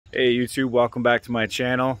Hey YouTube, welcome back to my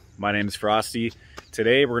channel. My name is Frosty.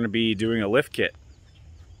 Today we're going to be doing a lift kit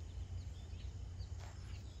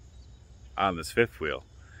on this fifth wheel.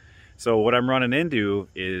 So what I'm running into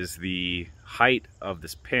is the height of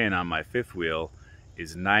this pin on my fifth wheel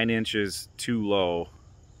is 9 inches too low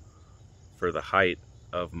for the height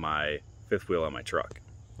of my fifth wheel on my truck.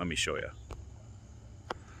 Let me show you.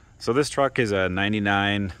 So this truck is a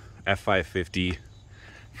 99 F550.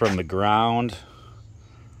 From the ground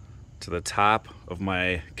to the top of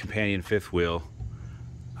my companion fifth wheel,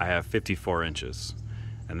 I have 54 inches,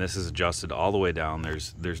 and this is adjusted all the way down.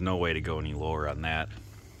 There's no way to go any lower on that.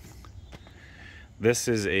 This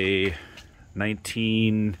is a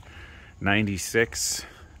 1996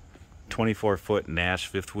 24-foot Nash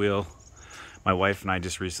fifth wheel. My wife and I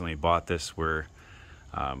just recently bought this. We're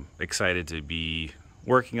excited to be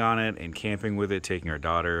working on it and camping with it, taking our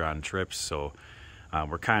daughter on trips. So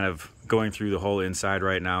we're kind of going through the whole inside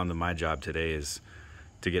right now, and then my job today is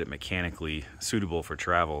to get it mechanically suitable for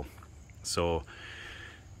travel. So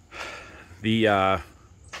the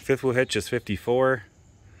fifth wheel hitch is 54.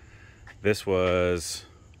 This was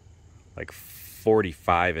like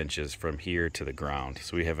 45 inches from here to the ground.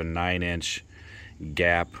 So we have a 9-inch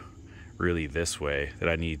gap really this way that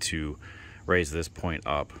I need to raise this point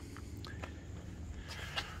up.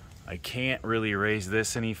 I can't really raise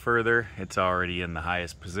this any further. It's already in the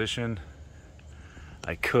highest position.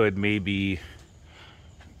 I could maybe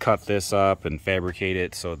cut this up and fabricate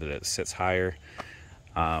it so that it sits higher.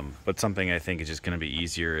 But something I think is just going to be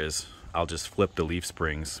easier is I'll just flip the leaf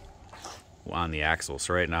springs on the axle.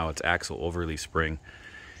 So right now it's axle over leaf spring.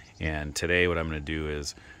 And today what I'm going to do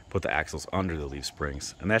is put the axles under the leaf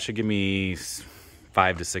springs. And that should give me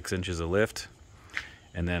 5 to 6 inches of lift.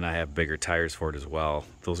 And then I have bigger tires for it as well.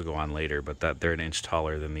 Those will go on later, but they're an inch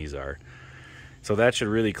taller than these are. So that should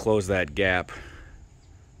really close that gap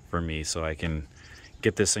for me so I can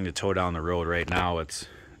get this thing to tow down the road. Right now it's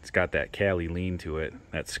got that Cali lean to it,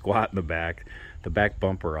 that squat in the back. The back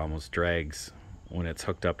bumper almost drags when it's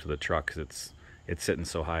hooked up to the truck because it's sitting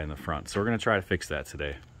so high in the front. So we're going to try to fix that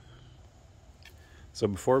today. So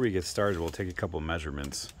before we get started, we'll take a couple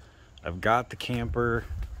measurements. I've got the camper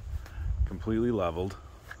completely leveled.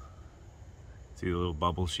 See the little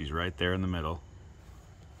bubble? She's right there in the middle.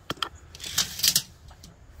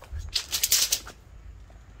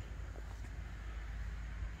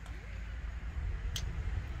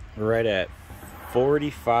 We're right at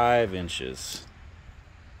 45 inches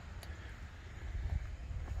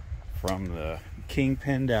from the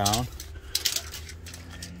kingpin down.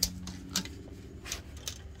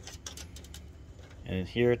 And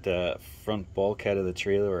here at the front bulkhead of the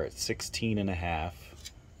trailer, we're at 16.5.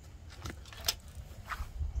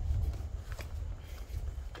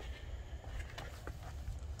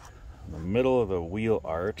 In the middle of the wheel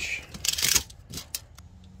arch,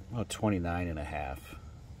 about 29.5.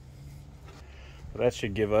 But that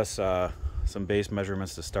should give us some base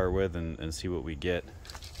measurements to start with and see what we get.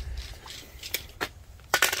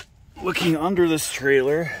 Looking under this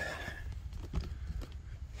trailer,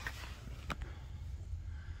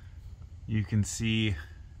 you can see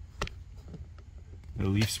the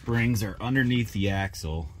leaf springs are underneath the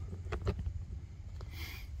axle.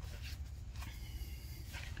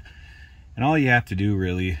 And all you have to do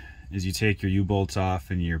really is you take your U-bolts off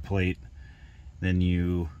and your plate, then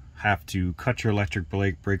you have to cut your electric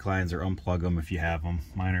brake lines or unplug them if you have them.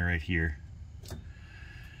 Mine are right here.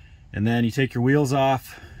 And then you take your wheels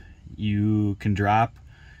off. You can drop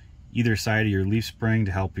either side of your leaf spring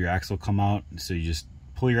to help your axle come out. So you just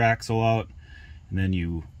pull your axle out and then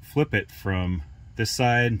you flip it from this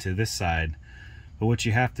side to this side. But what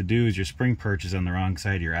you have to do is your spring perch is on the wrong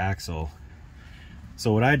side of your axle.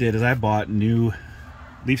 So what I did is I bought new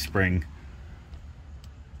leaf spring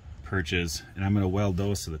perches, and I'm going to weld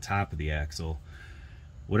those to the top of the axle.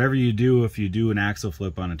 Whatever you do, if you do an axle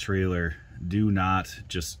flip on a trailer, do not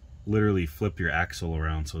just literally flip your axle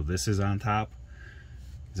around so this is on top,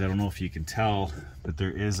 because I don't know if you can tell, but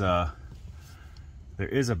there is a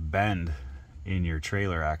bend in your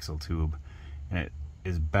trailer axle tube, and it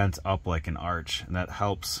is bent up like an arch, and that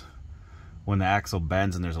helps when the axle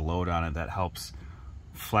bends and there's a load on it. That helps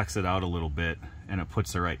flex it out a little bit, and it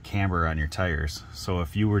puts the right camber on your tires. So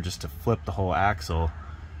if you were just to flip the whole axle,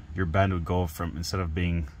 your bend would go from, instead of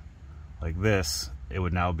being like this, it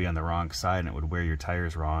would now be on the wrong side, and it would wear your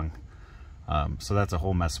tires wrong. So that's a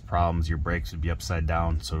whole mess of problems. Your brakes would be upside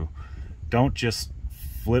down. So don't just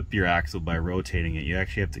flip your axle by rotating it. You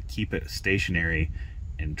actually have to keep it stationary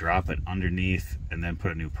and drop it underneath and then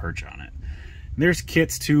put a new perch on it. And there's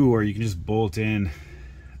kits too where you can just bolt in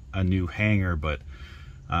a new hanger, but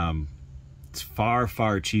It's far,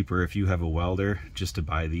 far cheaper if you have a welder just to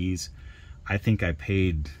buy these. I think I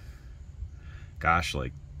paid, gosh,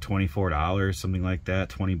 like $24, something like that,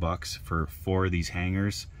 20 bucks for 4 of these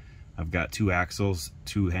hangers. I've got 2 axles,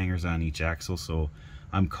 2 hangers on each axle, so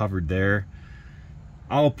I'm covered there.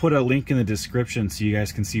 I'll put a link in the description so you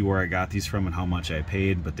guys can see where I got these from and how much I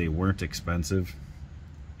paid, but they weren't expensive.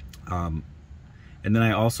 And then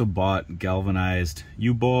I also bought galvanized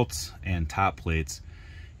U-bolts and top plates,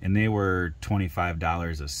 and they were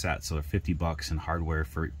 $25 a set, so they're 50 bucks in hardware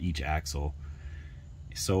for each axle.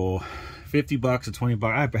 So 50 bucks or 20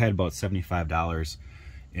 bucks, I had about $75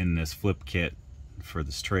 in this flip kit for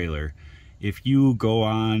this trailer. If you go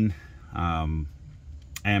on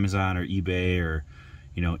Amazon or eBay or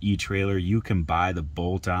e-trailer, you can buy the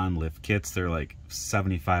bolt-on lift kits. They're like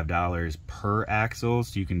 $75 per axle,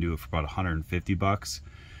 so you can do it for about 150 bucks.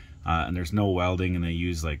 And there's no welding, and they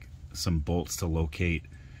use like some bolts to locate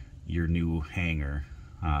your new hanger.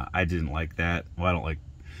 I didn't like that. Well, I don't like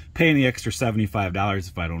paying the extra $75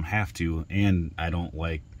 if I don't have to, and I don't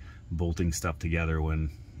like bolting stuff together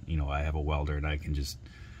when I have a welder and I can just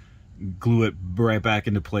glue it right back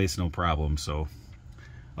into place, no problem. So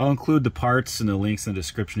I'll include the parts and the links in the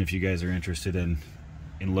description if you guys are interested in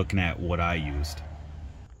looking at what I used.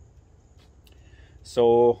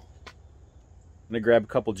 So I'm gonna grab a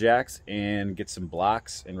couple jacks and get some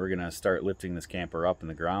blocks, and we're gonna start lifting this camper up in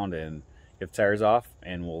the ground and get the tires off,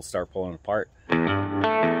 and we'll start pulling it apart.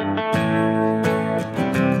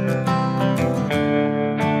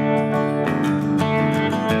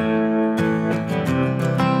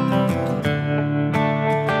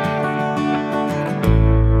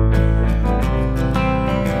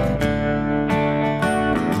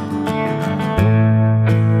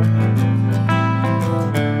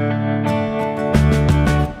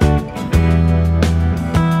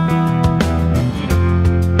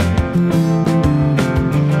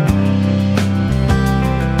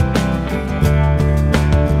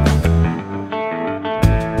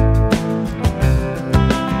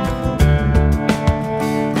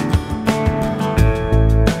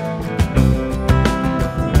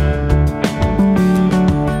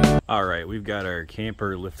 We've got our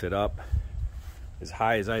camper lifted up as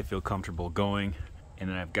high as I feel comfortable going, and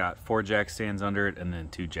then I've got 4 jack stands under it and then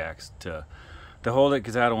 2 jacks to hold it,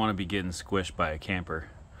 because I don't want to be getting squished by a camper.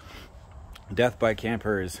 Death by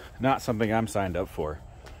camper is not something I'm signed up for.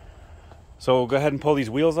 So we'll go ahead and pull these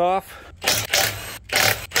wheels off.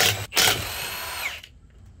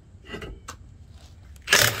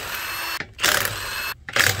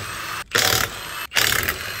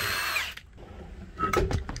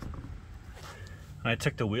 When I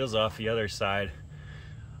took the wheels off the other side,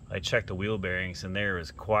 I checked the wheel bearings, and there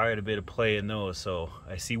was quite a bit of play in those, so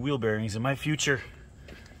I see wheel bearings in my future.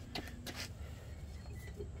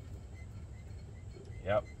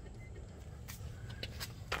 Yep.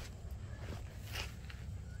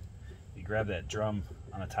 You grab that drum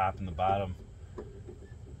on the top and the bottom,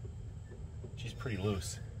 she's pretty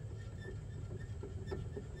loose.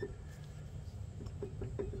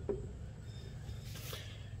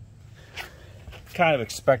 Kind of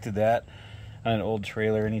expected that on an old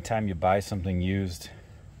trailer. Anytime you buy something used,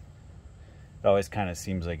 it always kind of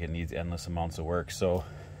seems like it needs endless amounts of work. So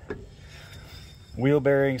wheel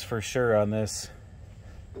bearings for sure on this.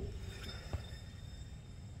 But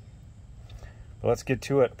let's get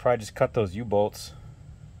to it. Probably just cut those U-bolts.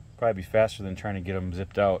 Probably be faster than trying to get them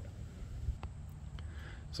zipped out.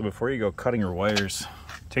 So before you go cutting your wires,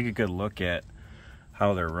 take a good look at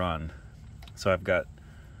how they're run. So I've got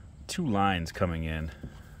 2 lines coming in.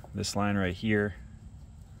 This line right here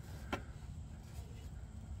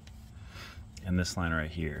and this line right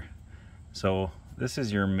here. So this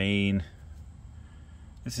is your main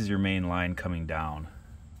line coming down,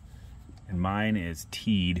 and mine is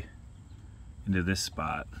teed into this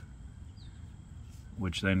spot,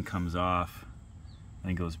 which then comes off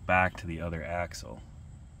and goes back to the other axle.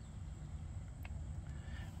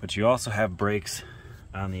 But you also have brakes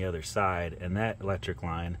on the other side, and that electric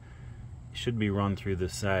line should be run through the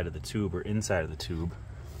side of the tube or inside of the tube.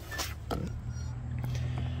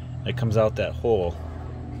 It comes out that hole.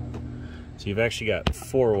 So you've actually got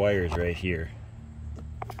 4 wires right here.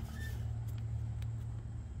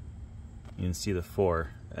 You can see the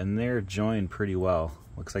 4, and they're joined pretty well.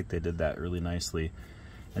 Looks like they did that really nicely.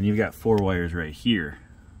 And you've got 4 wires right here.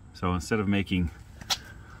 So instead of making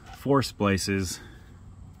 4 splices,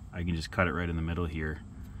 I can just cut it right in the middle here,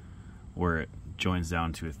 where it joins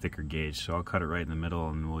down to a thicker gauge. So I'll cut it right in the middle,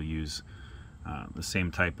 and we'll use the same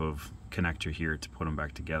type of connector here to put them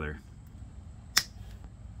back together.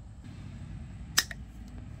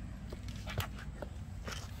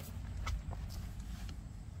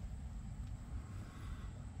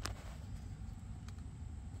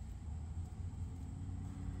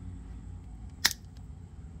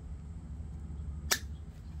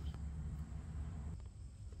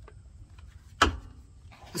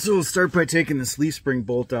 So we'll start by taking this leaf spring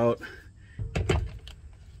bolt out.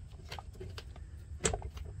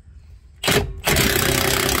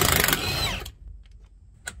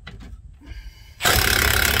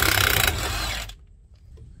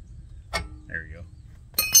 There you go.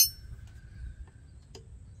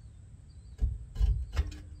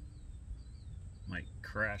 Might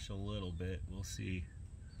crash a little bit, we'll see.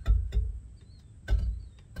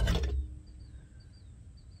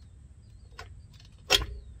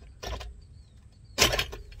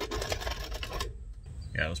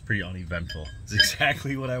 Yeah, it was pretty uneventful. It's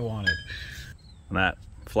exactly what I wanted. And that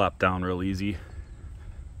flopped down real easy.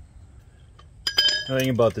 The thing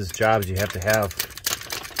about this job is you have to have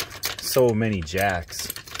so many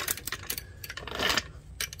jacks.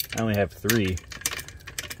 I only have 3.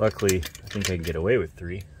 Luckily, I think I can get away with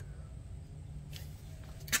 3.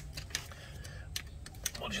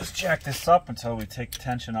 We'll just jack this up until we take the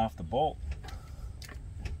tension off the bolt.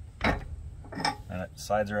 And it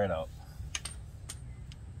slides right out.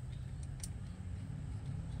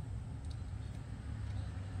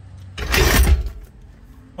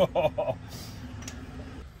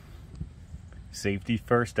 Safety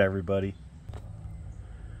first, everybody.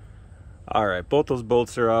 Alright, both those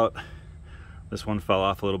bolts are out. This one fell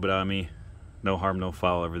off a little bit on me. No harm, no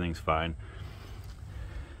foul, everything's fine.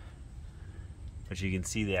 But you can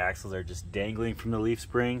see the axles are just dangling from the leaf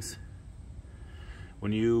springs.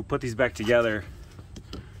 When you put these back together,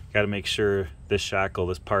 you gotta make sure this shackle,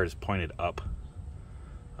 this part is pointed up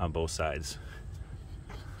on both sides.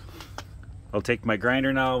 I'll take my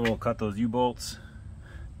grinder now and we'll cut those U-bolts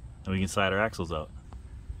and we can slide our axles out.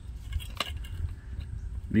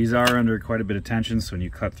 These are under quite a bit of tension, so when you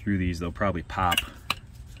cut through these, they'll probably pop.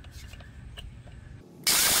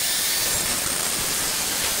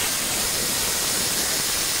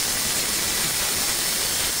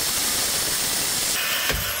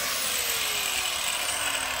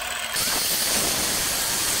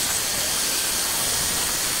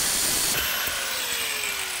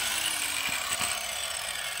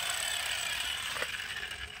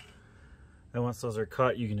 Then once those are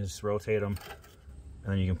cut, you can just rotate them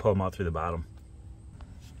and then you can pull them out through the bottom.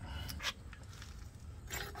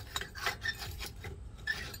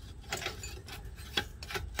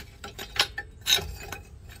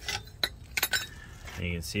 And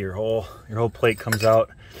you can see your whole plate comes out.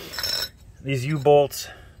 These U-bolts,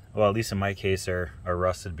 well, at least in my case, are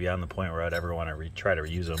rusted beyond the point where I'd ever want to try to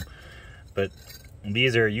reuse them. But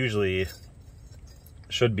these are usually,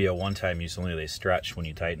 should be a one-time use only. They stretch when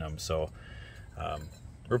you tighten them. So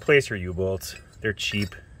replace your U-bolts. They're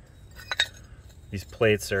cheap. These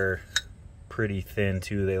plates are pretty thin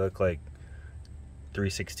too. They look like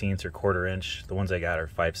 3/16 or 1/4 inch. The ones I got are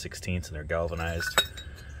 5/16 and they're galvanized.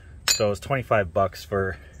 So it's 25 bucks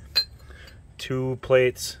for 2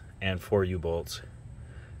 plates and 4 U-bolts.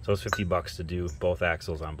 So it's 50 bucks to do both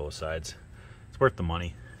axles on both sides. It's worth the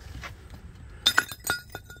money.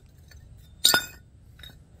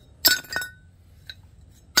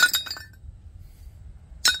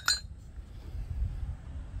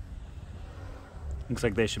 Looks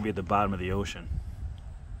like they should be at the bottom of the ocean.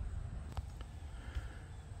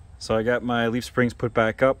 So I got my leaf springs put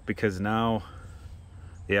back up because now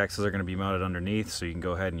the axles are going to be mounted underneath, so you can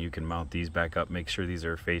go ahead and you can mount these back up. Make sure these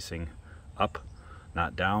are facing up,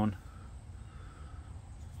 not down.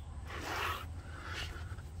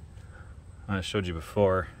 I showed you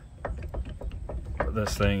before, but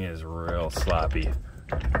this thing is real sloppy.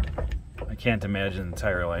 I can't imagine the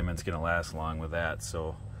tire alignment's going to last long with that,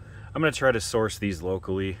 so I'm going to try to source these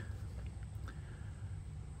locally.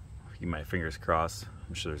 Keep my fingers crossed.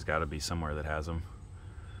 I'm sure there's got to be somewhere that has them.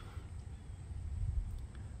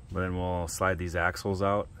 But then we'll slide these axles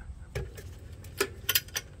out.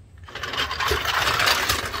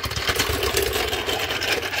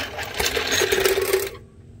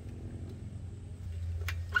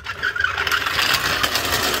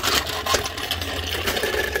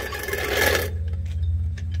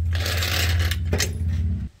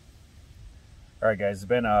 Alright guys, it's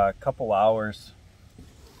been a couple hours.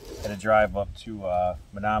 I had to drive up to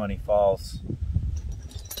Menominee Falls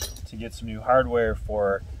to get some new hardware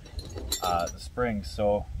for the springs.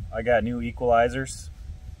 So I got new equalizers.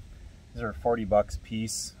 These are 40 bucks a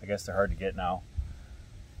piece. I guess they're hard to get now.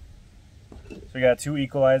 So we got 2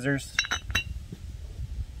 equalizers.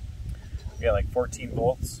 We got like 14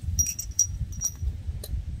 volts.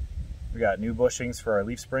 We got new bushings for our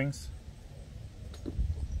leaf springs.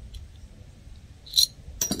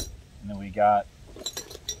 And then we got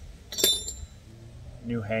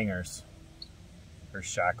new hangers, or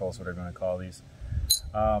shackles, what I'm going to call these.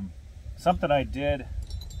 Something I did,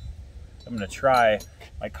 I'm going to try,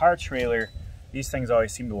 my car trailer, these things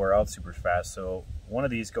always seem to wear out super fast, so one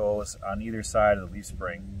of these goes on either side of the leaf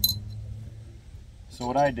spring. So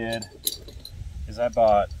what I did is I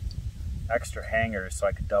bought extra hangers so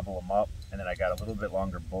I could double them up, and then I got a little bit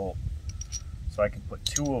longer bolt so I can put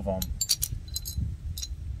 2 of them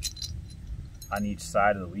on each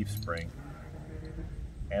side of the leaf spring.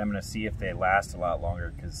 And I'm going to see if they last a lot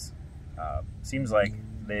longer, because seems like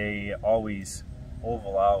they always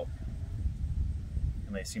oval out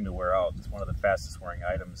and they seem to wear out. It's one of the fastest wearing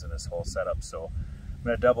items in this whole setup, so I'm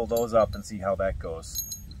going to double those up and see how that goes.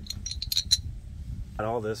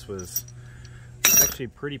 All this was actually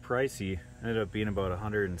pretty pricey. It ended up being about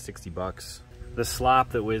 160 bucks. The slop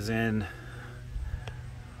that was in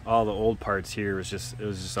all the old parts here was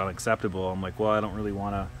just unacceptable. I'm like, well, I don't really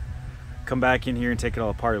want to come back in here and take it all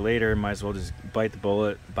apart later. Might as well just bite the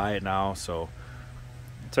bullet, buy it now. So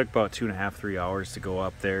it took about 2.5 to 3 hours to go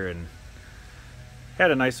up there, and had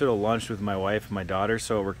a nice little lunch with my wife and my daughter,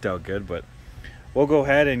 so it worked out good. But we'll go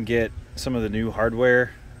ahead and get some of the new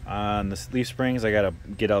hardware on the leaf springs. I gotta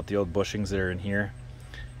get out the old bushings that are in here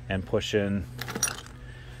and push in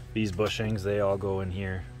these bushings. They all go in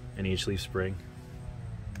here in each leaf spring.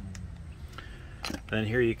 Then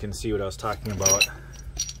here you can see what I was talking about,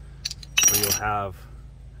 where you'll have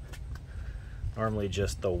normally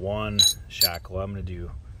just the one shackle. I'm going to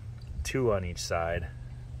do 2 on each side,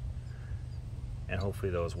 and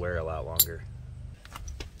hopefully those wear a lot longer.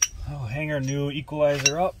 I'll hang our new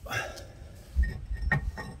equalizer up.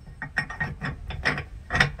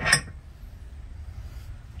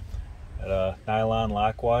 Got a nylon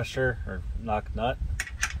lock washer or lock nut.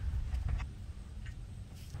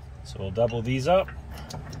 So we'll double these up.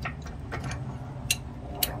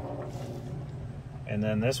 And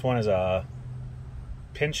then this one is a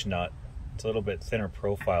pinch nut. It's a little bit thinner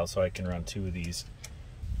profile, so I can run 2 of these.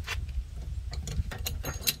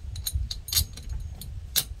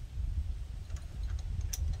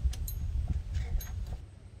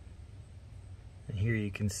 And here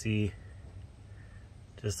you can see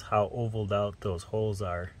just how ovaled out those holes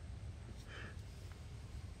are.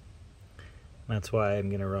 That's why I'm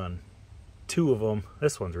gonna run 2 of them.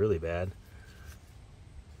 This one's really bad.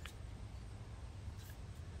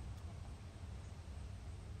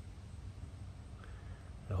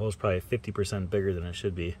 The hole's probably 50% bigger than it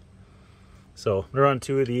should be. So I'm gonna run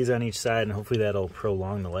 2 of these on each side, and hopefully that'll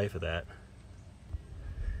prolong the life of that.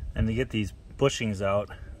 And to get these bushings out,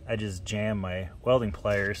 I just jam my welding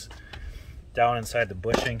pliers down inside the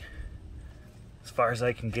bushing as far as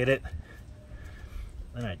I can get it.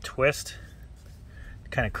 Then I twist,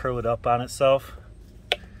 kind of curl it up on itself.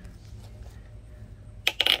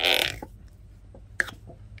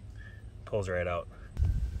 Pulls right out.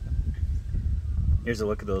 Here's a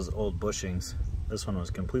look at those old bushings. This one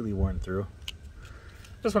was completely worn through.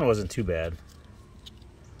 This one wasn't too bad.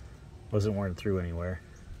 Wasn't worn through anywhere.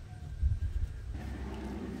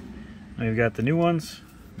 Now you've got the new ones.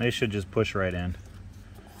 They should just push right in.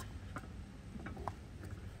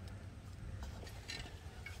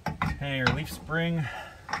 Okay, your leaf spring.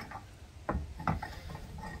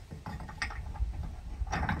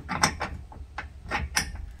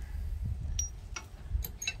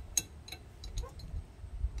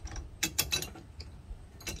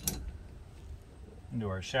 Into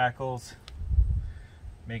our shackles.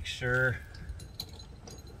 Make sure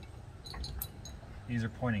these are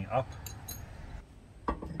pointing up.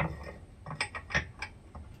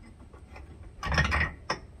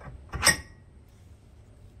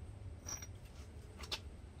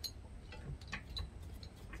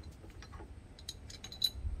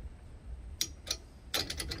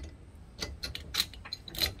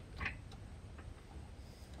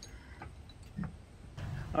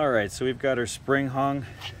 Alright, so we've got our spring hung.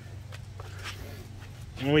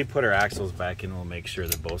 When we put our axles back in, we'll make sure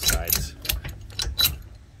that both sides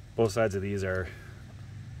of these are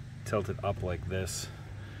tilted up like this.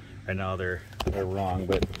 Right now they're wrong,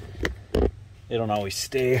 but they don't always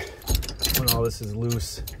stay when all this is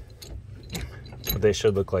loose. But they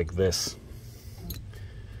should look like this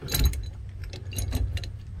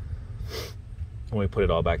when we put it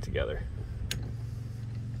all back together.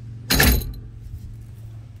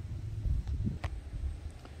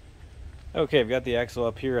 Okay, I've got the axle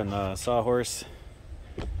up here on the sawhorse.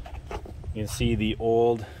 You can see the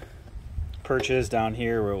old perches down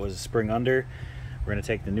here where it was spring under. We're going to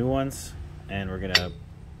take the new ones and we're going to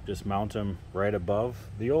just mount them right above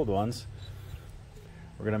the old ones.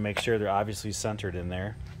 We're going to make sure they're obviously centered in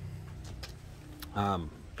there.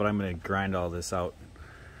 But I'm going to grind all this out.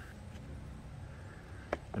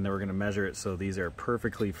 And then we're going to measure it so these are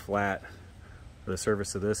perfectly flat. The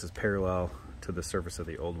surface of this is parallel to the surface of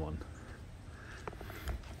the old one.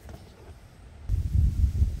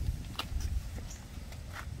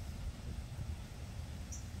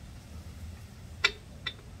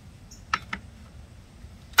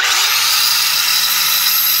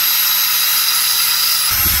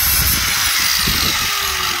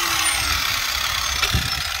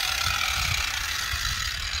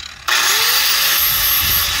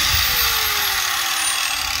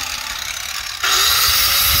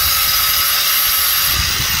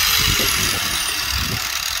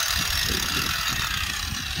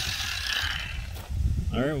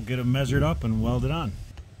 Alright, we'll get them measured up and welded on.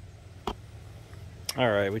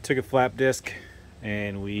 Alright, we took a flap disc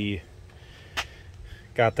and we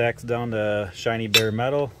got the X down to shiny bare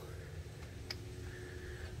metal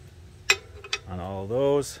on all of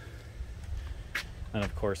those, and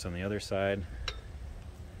of course on the other side.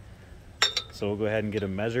 So we'll go ahead and get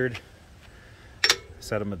them measured,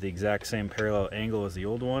 set them at the exact same parallel angle as the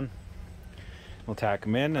old one. We'll tack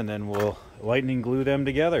them in and then we'll lightning glue them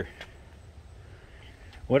together.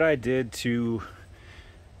 What I did to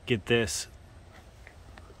get this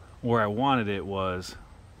where I wanted it was,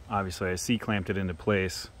 obviously I C-clamped it into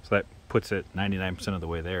place, so that puts it 99% of the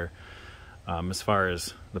way there as far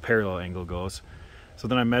as the parallel angle goes. So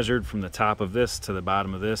then I measured from the top of this to the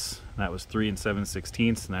bottom of this, and that was 3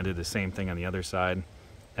 7/16, and I did the same thing on the other side.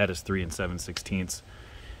 That is 3 7/16.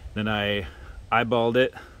 Then I eyeballed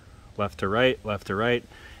it left to right,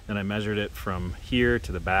 then I measured it from here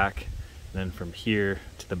to the back, then from here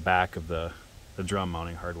to the back of the drum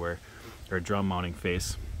mounting hardware, or drum mounting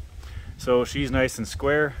face. So she's nice and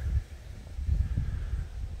square.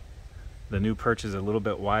 The new perch is a little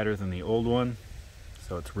bit wider than the old one,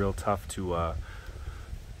 so it's real tough to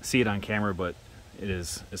see it on camera, but it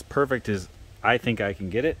is as perfect as I think I can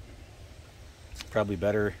get it. It's probably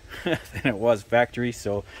better than it was factory,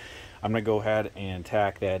 so I'm gonna go ahead and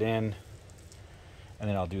tack that in, and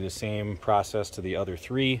then I'll do the same process to the other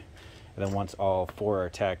 3. And then once all 4 are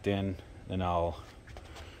tacked in, then I'll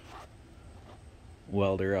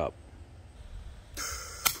weld her up.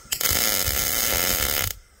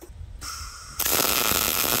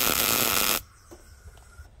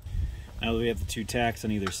 Now that we have the 2 tacks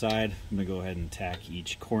on either side, I'm going to go ahead and tack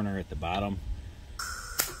each corner at the bottom.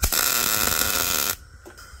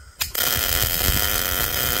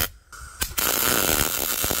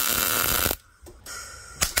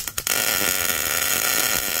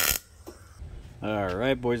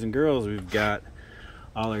 Alright, boys and girls, we've got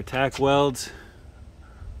all our tack welds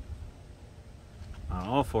on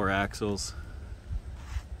all 4 axles,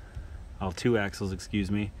 all 2 axles,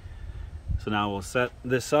 excuse me. So now we'll set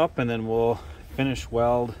this up and then we'll finish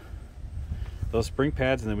weld those spring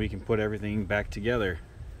pads, and then we can put everything back together.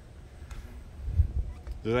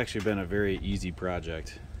 This has actually been a very easy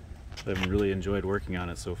project. I've really enjoyed working on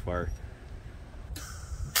it so far.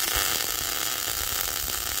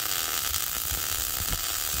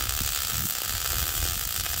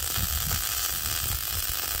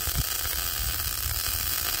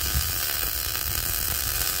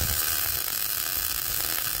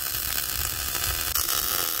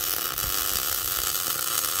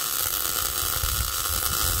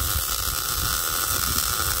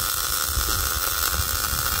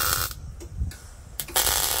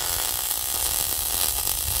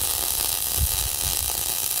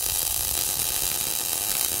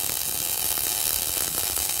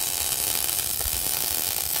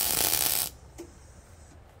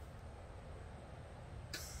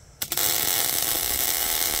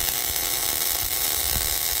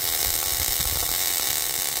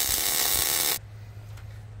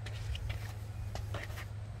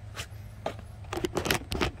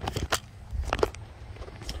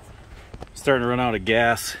 Starting to run out of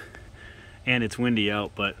gas and it's windy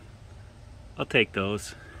out, but I'll take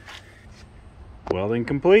those. Welding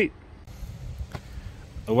complete.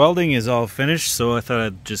 The welding is all finished, so I thought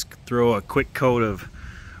I'd just throw a quick coat of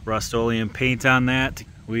Rust-Oleum paint on that.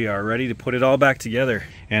 We are ready to put it all back together,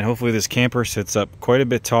 and hopefully this camper sits up quite a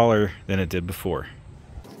bit taller than it did before.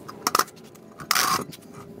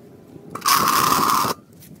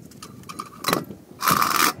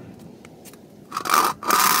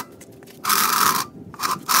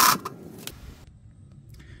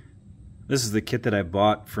 This is the kit that I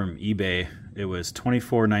bought from eBay. It was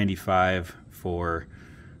 $24.95 for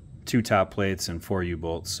 2 top plates and 4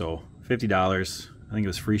 U-bolts, so $50. I think it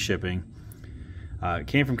was free shipping. It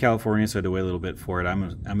came from California, so I had to wait a little bit for it.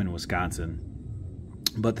 I'm in Wisconsin.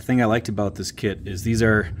 But the thing I liked about this kit is these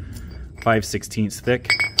are 5/16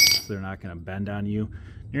 thick, so they're not going to bend on you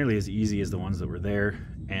nearly as easy as the ones that were there.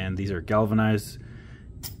 And these are galvanized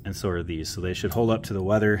and so are these. So they should hold up to the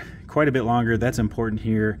weather quite a bit longer. That's important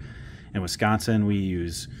here in Wisconsin. We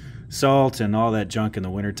use salt and all that junk in the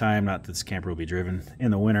wintertime. Not that this camper will be driven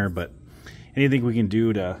in the winter, but anything we can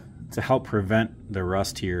do to help prevent the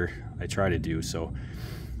rust here, I try to do. So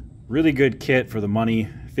really good kit for the money,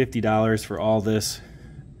 $50 for all this.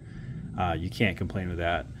 You can't complain with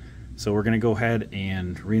that. So we're gonna go ahead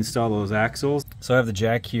and reinstall those axles. So I have the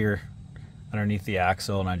jack here underneath the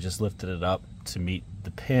axle, and I just lifted it up to meet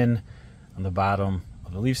the pin on the bottom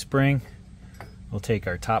of the leaf spring. We'll take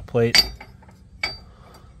our top plate,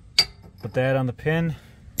 put that on the pin.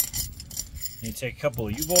 You take a couple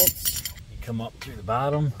of U-bolts, you come up through the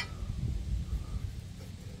bottom.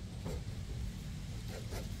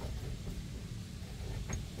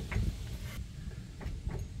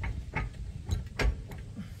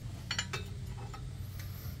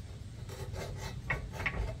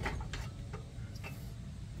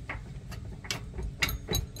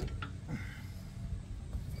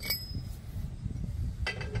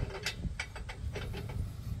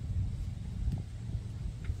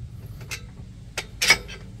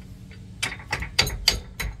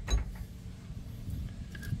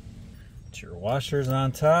 Your washers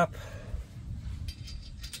on top.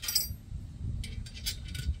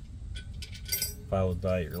 Followed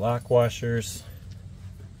by your lock washers.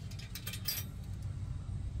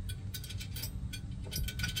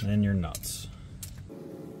 And your nuts.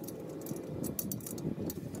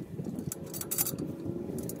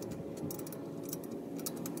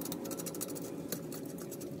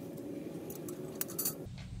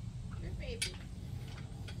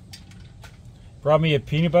 Brought me a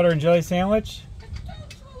peanut butter and jelly sandwich?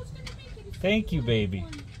 Thank you, baby.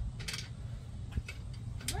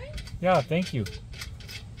 Yeah, thank you.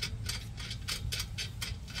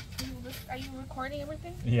 Are you recording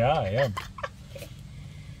everything? Yeah, I am. Okay.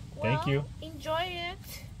 Thank you. Enjoy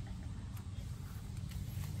it.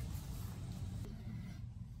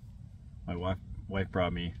 My wife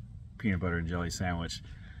brought me peanut butter and jelly sandwich.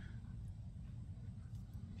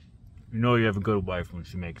 You know you have a good wife when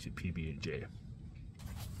she makes you PB&J.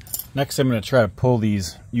 Next, I'm going to try to pull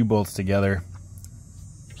these U-bolts together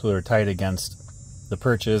so they're tight against the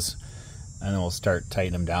perches, and then we'll start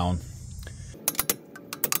tightening them down.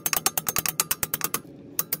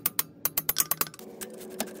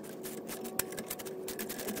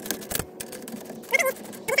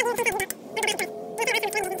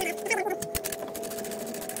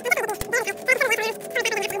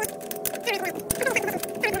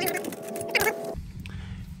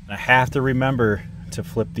 I have to remember to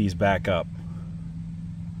flip these back up.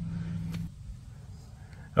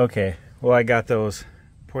 Okay, well, I got those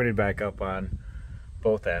pointed back up on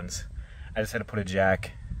both ends. I just had to put a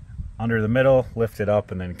jack under the middle, lift it up,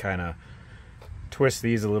 and then kind of twist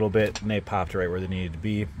these a little bit, and they popped right where they needed to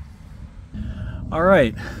be. All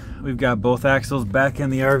right, we've got both axles back in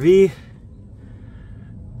the RV.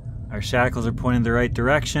 Our shackles are pointing the right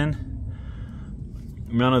direction.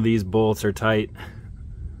 None of these bolts are tight.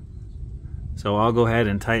 So I'll go ahead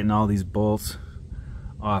and tighten all these bolts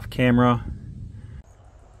off camera.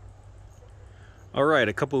 All right,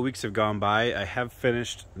 a couple of weeks have gone by. I have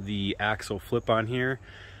finished the axle flip on here.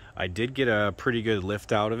 I did get a pretty good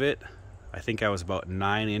lift out of it. I think I was about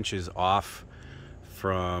 9 inches off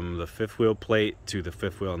from the fifth wheel plate to the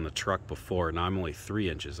fifth wheel in the truck before. Now I'm only 3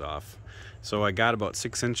 inches off. So I got about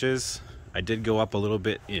 6 inches. I did go up a little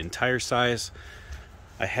bit in tire size.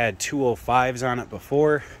 I had 205s on it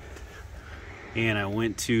before, and I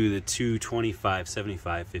went to the 225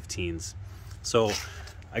 75 15s. So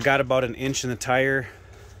I got about 1 inch in the tire,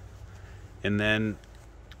 and then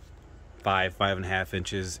 5.5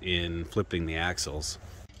 inches in flipping the axles.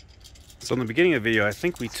 So in the beginning of the video, I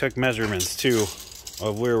think we took measurements too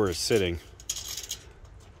of where we're sitting.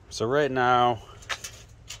 So right now,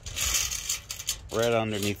 right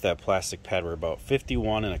underneath that plastic pad, we're about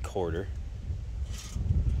 51.25.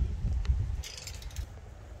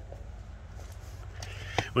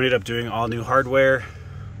 We ended up doing all new hardware,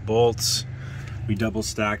 bolts. We double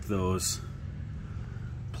stacked those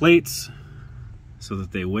plates so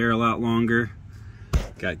that they wear a lot longer.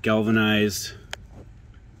 Got galvanized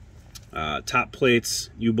top plates,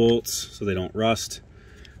 U-bolts, so they don't rust.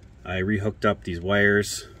 I rehooked up these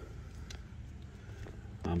wires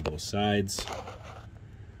on both sides.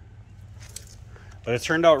 But it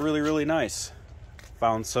turned out really, really nice.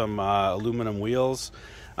 Found some aluminum wheels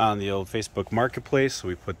on the old Facebook Marketplace, so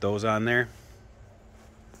we put those on there.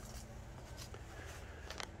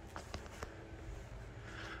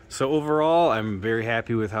 So overall, I'm very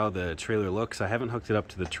happy with how the trailer looks. I haven't hooked it up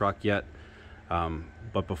to the truck yet,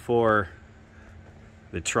 but before,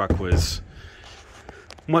 the truck was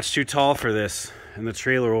much too tall for this, and the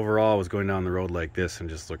trailer overall was going down the road like this and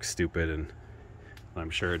just looked stupid, and I'm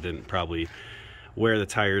sure it didn't probably wear the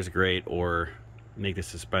tires great or make the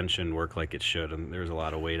suspension work like it should, and there's a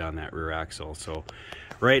lot of weight on that rear axle. So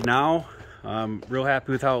right now I'm real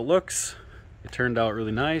happy with how it looks. It turned out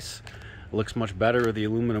really nice. It looks much better with the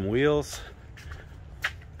aluminum wheels.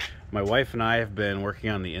 My wife and I have been working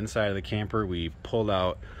on the inside of the camper. We pulled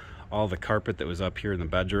out all the carpet that was up here in the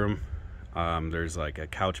bedroom. There's like a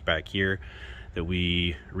couch back here that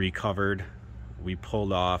we recovered. We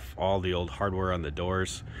pulled off all the old hardware on the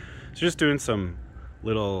doors. So just doing some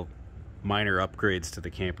little minor upgrades to the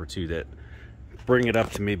camper too that bring it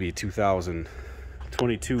up to maybe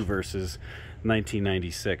 2022 versus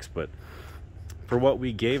 1996. But for what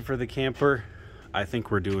we gave for the camper, I think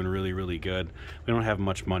we're doing really good. We don't have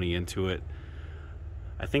much money into it.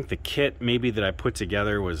 I think the kit maybe that I put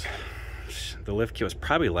together was, the lift kit was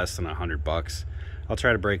probably less than $100. I'll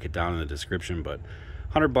try to break it down in the description, but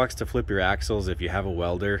 $100 to flip your axles if you have a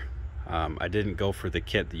welder. I didn't go for the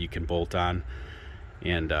kit that you can bolt on,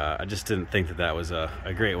 and I just didn't think that that was a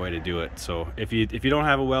great way to do it. So if you don't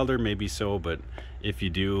have a welder, maybe so, but if you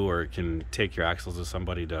do, or can take your axles to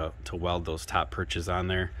somebody to weld those top perches on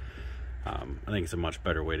there, I think it's a much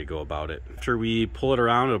better way to go about it. After we pull it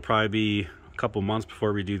around, it'll probably be a couple months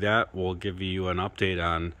before we do that. We'll give you an update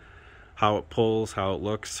on how it pulls, how it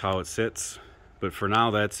looks, how it sits. But for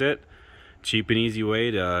now, that's it. Cheap and easy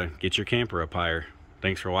way to get your camper up higher.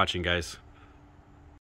 Thanks for watching, guys.